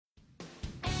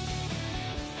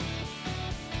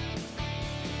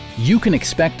You can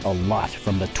expect a lot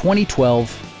from the 2012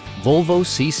 Volvo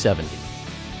C70.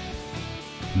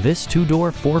 This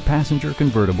two-door, four-passenger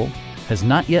convertible has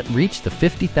not yet reached the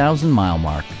 50,000-mile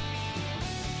mark.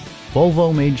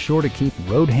 Volvo made sure to keep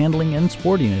road handling and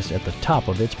sportiness at the top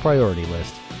of its priority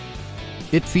list.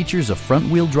 It features a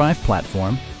front-wheel drive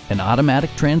platform, an automatic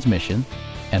transmission,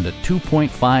 and a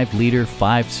 2.5-liter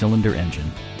five-cylinder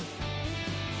engine.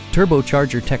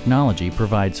 Turbocharger technology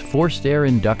provides forced air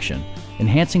induction,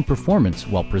 enhancing performance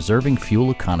while preserving fuel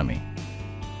economy.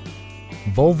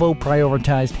 Volvo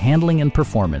prioritized handling and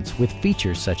performance with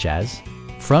features such as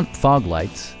front fog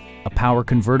lights, a power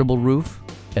convertible roof,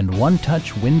 and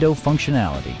one-touch window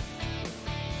functionality.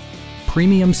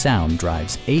 Premium sound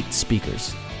drives 8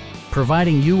 speakers,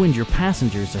 providing you and your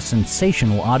passengers a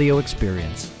sensational audio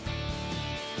experience.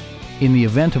 In the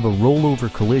event of a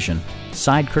rollover collision,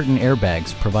 side curtain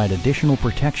airbags provide additional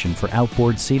protection for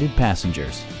outboard seated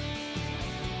passengers.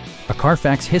 A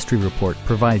Carfax history report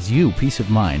provides you peace of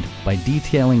mind by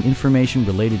detailing information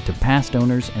related to past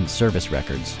owners and service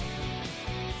records.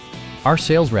 Our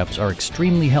sales reps are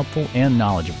extremely helpful and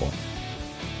knowledgeable.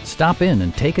 Stop in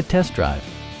and take a test drive.